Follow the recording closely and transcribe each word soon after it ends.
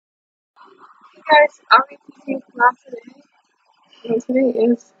Guys, I'll be teaching class today. And today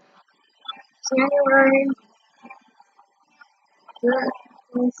is January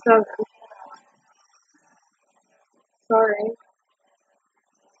 27th. Sorry.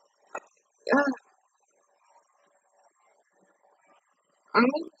 Yeah, I'm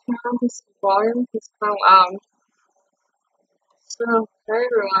going to turn on this volume because it's kind of loud. So, hey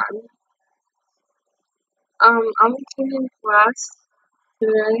everyone. I'm teaching class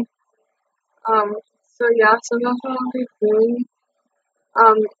today. Um, so that's what I'll be doing.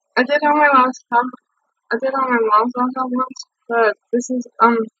 Um, I did on my laptop. I did on my mom's laptop once, but this is,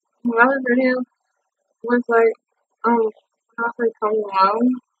 another video was like, not like coming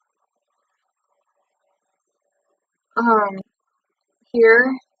along.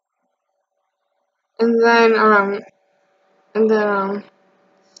 Here, and then,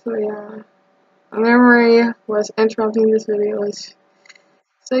 so yeah, memory was interrupting this video, so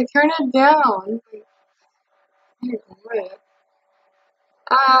I turned it down. Like, wait.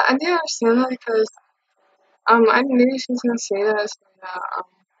 I didn't understand that because, I knew she was gonna say that, so yeah,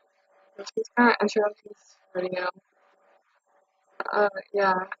 she's kind of interrupting this video.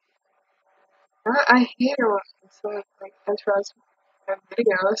 Yeah, I hate it when someone, like, interrupts my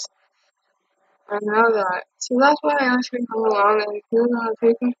videos. I know that. So that's why I asked you to come along and do that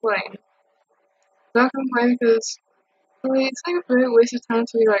to complain. Not complain because really, it's like a really waste of time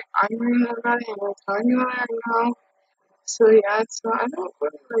to be like arguing about it and like talking about it right now. So yeah, so I don't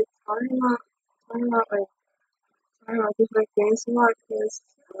really like talking about these like things a lot because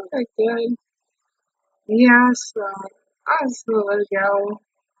it's not that good. Yeah, so I just gonna let it go.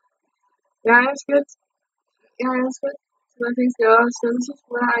 Yeah, it's good. Yeah, it's good to let things go. So this is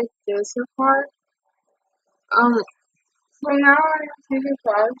what I did so far. So now I'm taking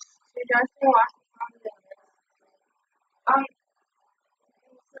class. So you guys can watch it on the Um,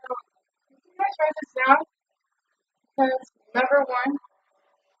 so you guys write this down because number one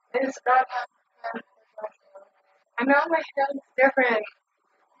is that I know my hair is different.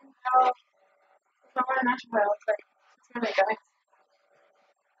 So someone mentioned that I was like, it's really good.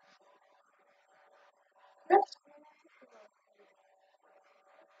 Yes.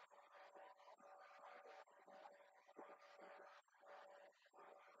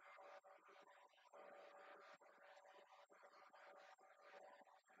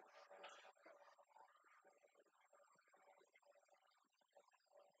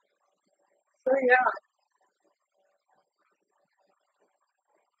 So yeah.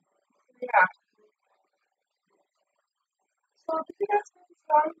 So did you guys see this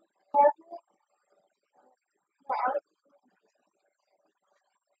song?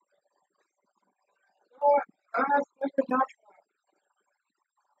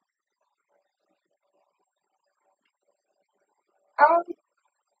 Um,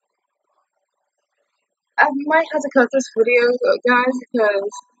 I might have to cut this video, guys, because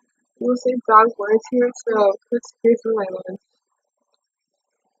we'll say dog words here, so excuse my language.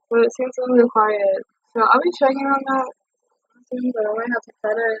 But it seems a little quiet. So I'll be checking on that soon, but I might have to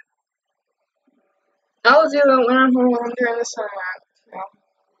cut it. I'll do it when I'm home during the summer. So,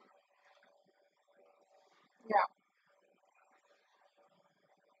 yeah.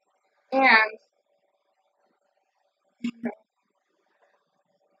 And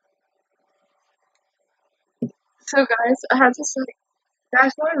so, guys, I have to say,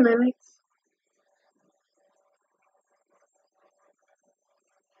 guys, 1 minute.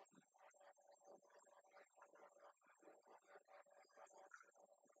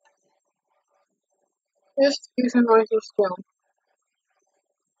 Just use some noises still.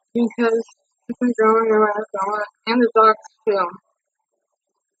 Because if I'm growing around the dog and the dog's too.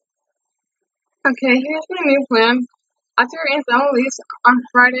 Okay, here's my new plan. After Anthem release on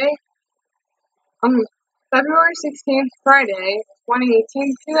Friday, um, February 16th, Friday,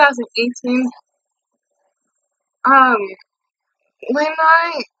 2018, um, when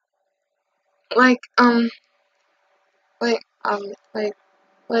I, like, like,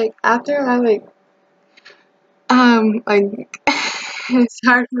 after I, it's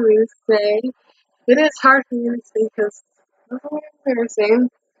hard for me to say. It is hard for me to say because that's what I'm saying.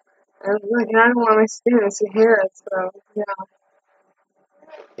 And, like, I don't want my students to hear it, so, yeah.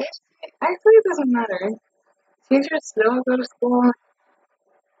 It's, actually, it doesn't matter. Teachers still go to school,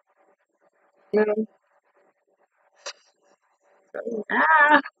 you know, so,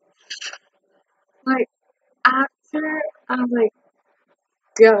 yeah. Like, after I,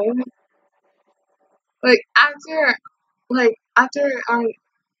 go, after, after,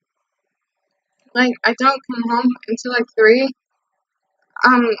 I don't come home until, 3,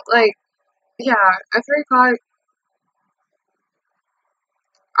 like, yeah, at 3 o'clock,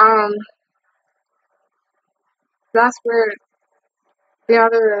 um, that's where the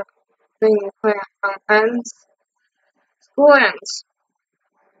other thing ends. School ends.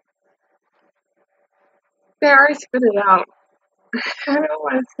 They already spit it out. I don't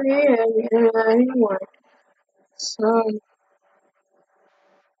want to say it anymore. So,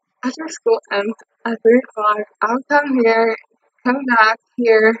 after school ends at 3 o'clock, I'll come here, come back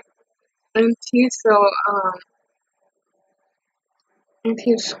here, and teach, and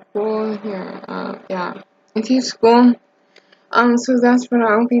teach school here, yeah, and teach school, so that's what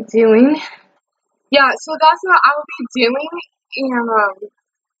I'll be doing. Yeah, so that's what I'll be doing, and,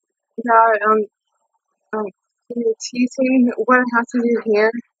 that, um, teaching what I have to do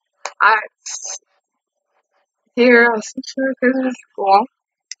here at, here at Central Christian School.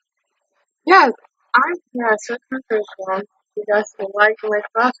 Yeah, yeah, Central Christian School. You guys will like my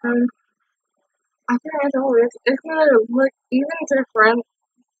classroom. I think as always, it's gonna look even different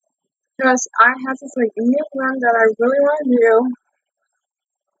because I have this like new plan that I really want to do.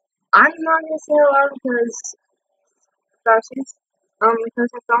 I'm not gonna say a lot because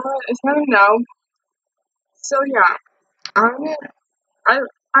it's gonna know. So yeah, I'm gonna, I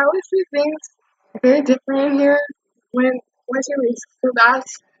I always do things very different in here when once you reach. So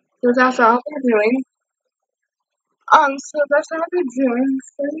that's what I'll be doing. So that's what I'll be doing.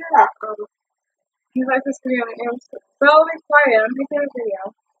 So yeah, if you like this video and so I'll be quiet. I'm making a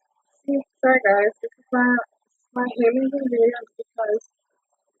video. Sorry guys, this is my gaming videos because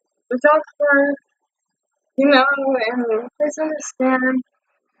without for and please understand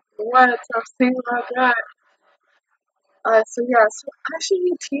what I'm saying about that. So yeah, so I should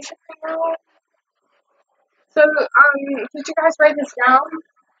be teaching right now. So did you guys write this down?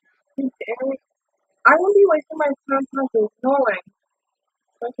 Okay. I won't be wasting my time talking, knowing.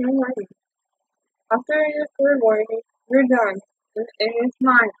 So I can write. After your third warning, you're done. And it's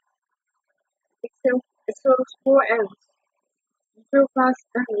mine. It's till school ends. Until class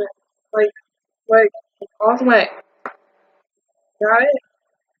ends. Like like all the way. Got it?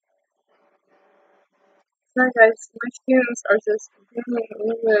 Sorry guys, my students are just being a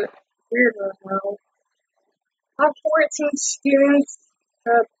little bit weird right now. I have 14 students,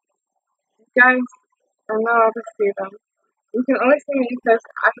 but you guys are not able to see them. You can only see me because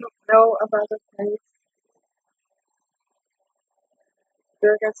I don't know about the things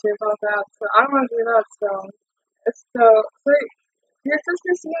they're gonna say about that. So I don't want to do that. So you're just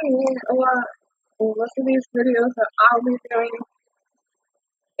gonna see me a lot in most of these videos that I'll be doing.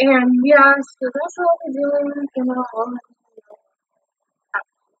 And yeah, so that's all I'll be doing.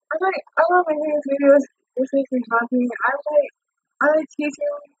 I love making these videos. This makes me happy. I like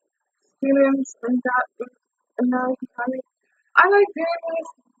teaching students and that makes me happy. I like doing things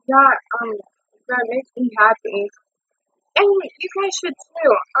that makes me happy. And you guys should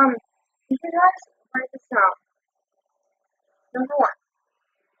too. You guys write this down. Number one.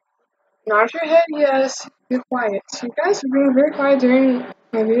 Nod your head yes. Be quiet. So you guys are being very quiet during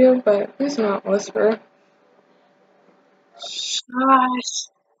my video, but please do not whisper. Shush.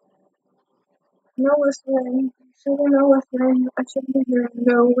 No whispering. Shouldn't no whispering. I shouldn't be hearing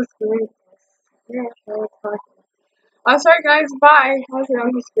no whispering. Yeah, no talking. I'm sorry guys, bye. I'll see you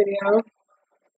on this video.